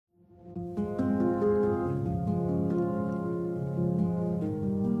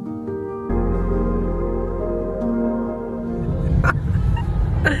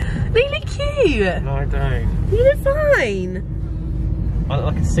cute. No, I don't. You look fine. I look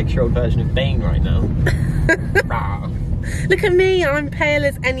like a 6-year-old version of Bane right now. Look at me, I'm pale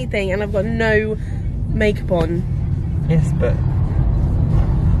as anything and I've got no makeup on. Yes, but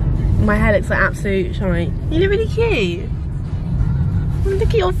my hair looks like absolute shite. You look really cute. Look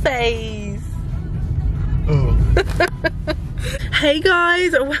at your face. oh. Hey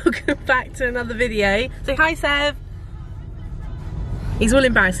guys, welcome back to another video. Say hi, Sev. He's all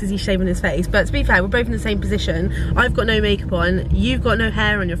embarrassed because he's shaving his face, but to be fair, we're both in the same position. I've got no makeup on, you've got no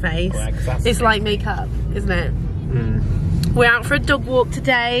hair on your face. Well, it's like makeup, isn't it? Mm. We're out for a dog walk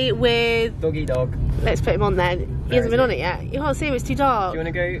today with... Doggy dog. Let's put him on there. He hasn't been on it yet. You can't see him, it's too dark. Do you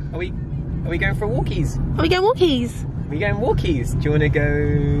want to go, are we going for walkies? Are we going walkies? Are we going walkies? Do you want to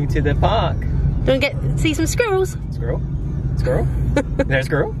go to the park? Do you want to see some squirrels? Squirrel? Squirrel? Is there a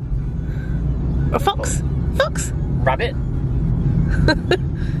squirrel? A fox? Fox? Rabbit?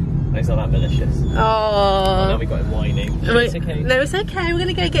 No, it's not that malicious. Oh. Now we got him whining. It's okay. No, it's okay. We're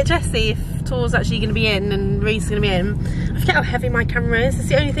going to go get Jessie if Tor's actually going to be in and Ree's going to be in. I forget how heavy my camera is. That's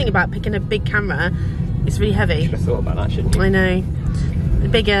the only thing about picking a big camera. It's really heavy. You should have thought about that, shouldn't you? I know. The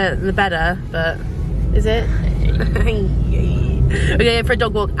bigger, the better, but is it? We're going for a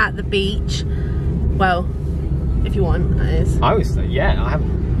dog walk at the beach. Well, if you want, that is. I always say, yeah, I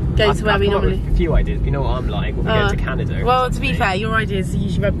haven't. Go to where we normally. A few ideas. You know what I'm like. We'll be going to Canada. Well, to be fair, your ideas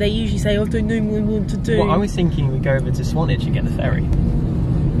usually they usually say, "I don't know what I want to do." Well, I was thinking we'd go over to Swanage and get the ferry.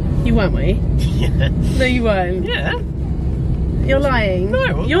 You weren't, were you? Yeah. No, you weren't. Yeah. You're lying.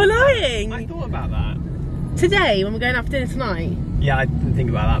 No, you're lying. I thought about that. Today, when we're going out for dinner tonight. Yeah, I didn't think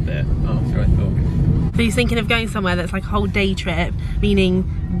about that bit. Oh, sorry, I thought. So he's thinking of going somewhere that's like a whole day trip, meaning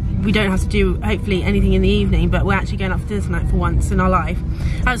we don't have to do, hopefully, anything in the evening, but we're actually going out for dinner tonight for once in our life.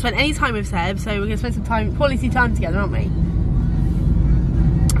 I haven't spent any time with Seb, so we're going to spend some time, quality time together, aren't we?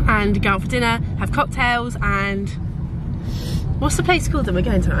 And go out for dinner, have cocktails, and... What's the place called that we're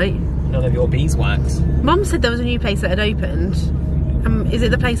going tonight? None of your beeswax. Mum said there was a new place that had opened. Is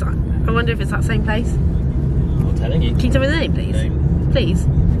it the place? I wonder if it's that same place. I'm not telling you. Can you tell me the name, please? No. Please.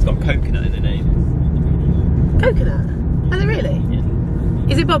 It's got coconut in the name. Coconut? Is it really? Yeah.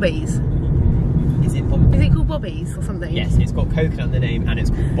 Is it Bobby's? Is it Bobby's? Is it called Bobby's or something? Yes, it's got coconut in the name and it's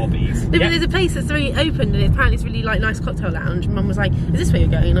called Bobby's. No, but there's a place that's really open and apparently it's really like nice cocktail lounge. Mum was like, "Is this where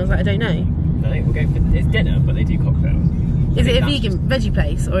you're going?" And I was like, "I don't know." No, we're going for it's dinner, but they do cocktails. Is it a vegan veggie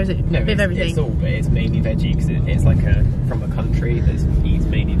place or is it no, a bit of everything? It's all, but it's mainly veggie because it's like from a country that eats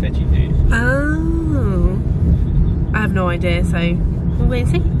mainly veggie food. Oh, I have no idea. So we'll wait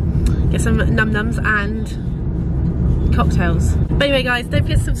and see. Get some num-nums and cocktails. But anyway guys, don't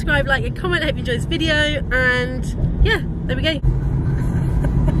forget to subscribe, like and comment. I hope you enjoyed this video and yeah, there we go.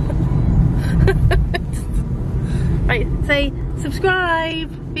 Right, say subscribe,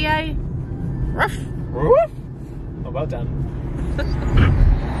 Theo. Ruff. Ruff. Oh, well done.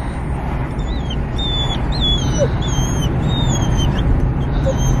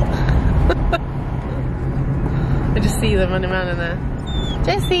 I just see them running around in there.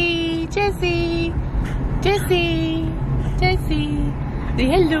 Jessie, Jessie, Jessie, Jessie.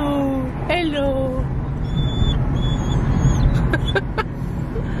 Hello, hello.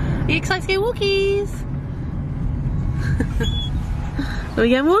 Are you excited to go walkies? Are we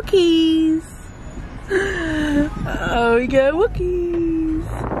going walkies? Oh, we go walkies.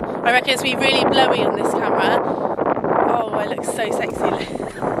 I reckon it's be really blowy on this camera. Oh, I look so sexy.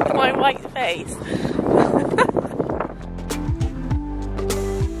 Look at my white face.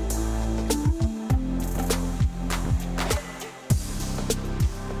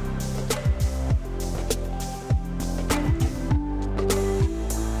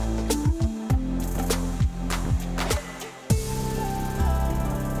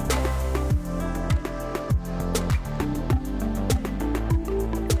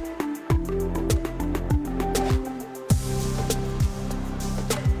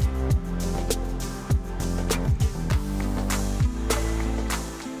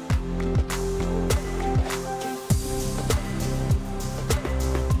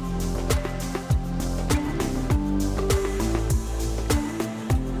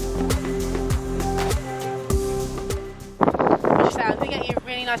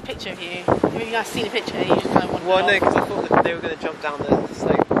 Nice picture of you. Have you guys seen a picture? You just kind of want. Well, no, because I thought that they were going to jump down the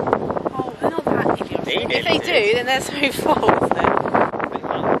slope. Oh, they're not that idiotic. If they do, then they're so false.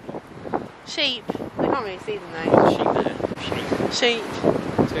 Sheep. I can't really see them though. Sheep there. Sheep. Sheep.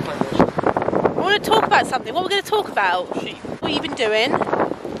 Let's go find more sheep. I want to talk about something. What we're going to talk about? Sheep. What have you been doing?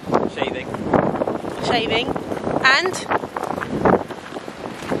 Shaving. Shaving. And?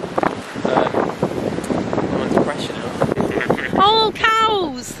 I'm under pressure now. Oh,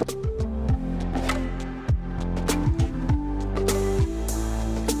 cows!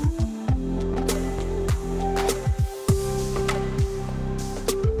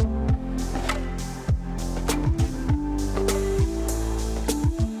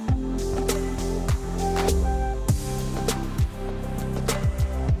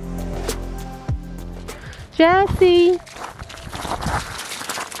 Jessie.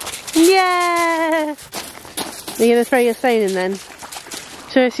 Yeah. Are you going to throw your stone in then?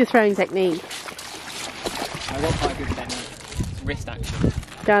 Show us your throwing technique. I got quite a good technique. It's wrist action.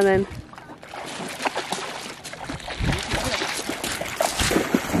 Go on then.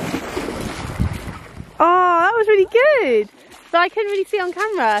 Oh, that was really good. But I couldn't really see it on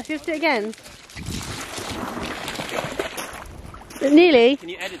camera. So you have to do it again. Nearly. Can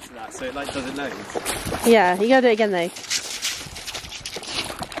you edit to that so it like doesn't load? Yeah, you gotta do it again though.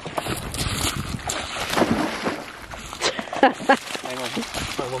 Hang on.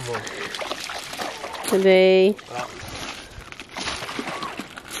 Try one more. Ready. Well,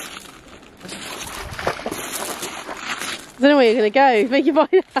 I don't know where you're gonna go. Make your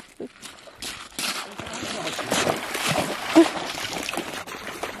body out.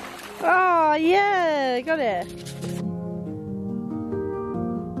 Oh yeah, got it.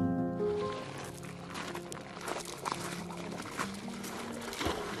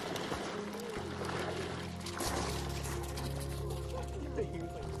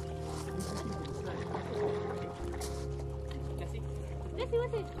 Jessie,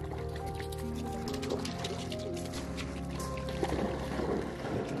 what's it?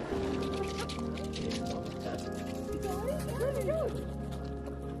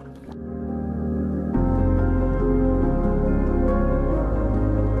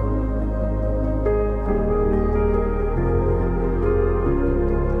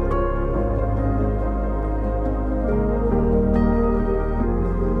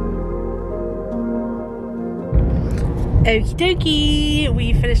 Okie dokie,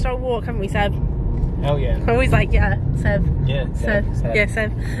 we finished our walk, haven't we, Seb? hell yeah. I'm always like, yeah, Seb. Yeah, Seb. Yeah,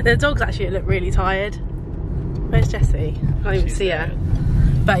 Seb. The dogs actually look really tired. Where's Jessie? I can't even see her.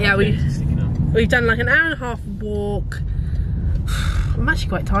 But yeah, we've done like an hour and a half walk. I'm actually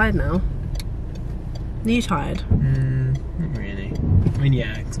quite tired now. Are you tired? Not really. I mean,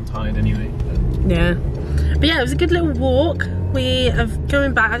 yeah, because I'm tired anyway. But... yeah. But yeah, it was a good little walk. We are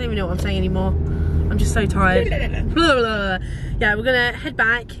going back. I don't even know what I'm saying anymore. I'm just so tired. Blah, blah. Yeah, we're gonna head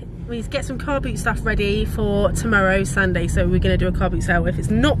back. We need to get some car boot stuff ready for tomorrow, Sunday. So we're gonna do a car boot sale if it's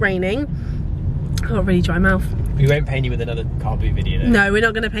not raining. I've got a really dry mouth. We won't paint you with another car boot video though. No, we're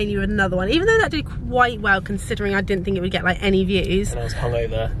not going to paint you with another one. Even though that did quite well, considering I didn't think it would get like any views. And I was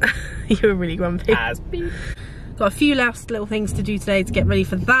hungover. You were really grumpy. As beef. Got a few last little things to do today to get ready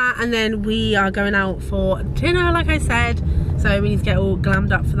for that, and then we are going out for dinner, like I said. So we need to get all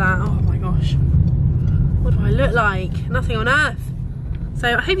glammed up for that. Oh my gosh, what do I look like? Nothing on earth.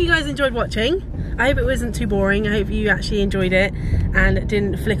 So I hope you guys enjoyed watching. I hope it wasn't too boring. I hope you actually enjoyed it and it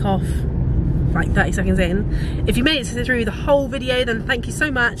didn't flick off like 30 seconds in. If you made it through the whole video, then thank you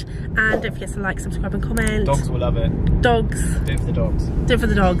so much, and don't forget to like, subscribe and comment. Dogs will love it. Dogs. Do it for the dogs. Do it for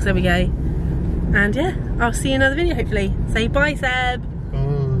the dogs, there we go. And yeah, I'll see you in another video hopefully. Say bye, Seb.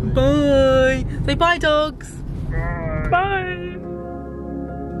 Bye. Bye. Say bye, dogs. Bye. Bye.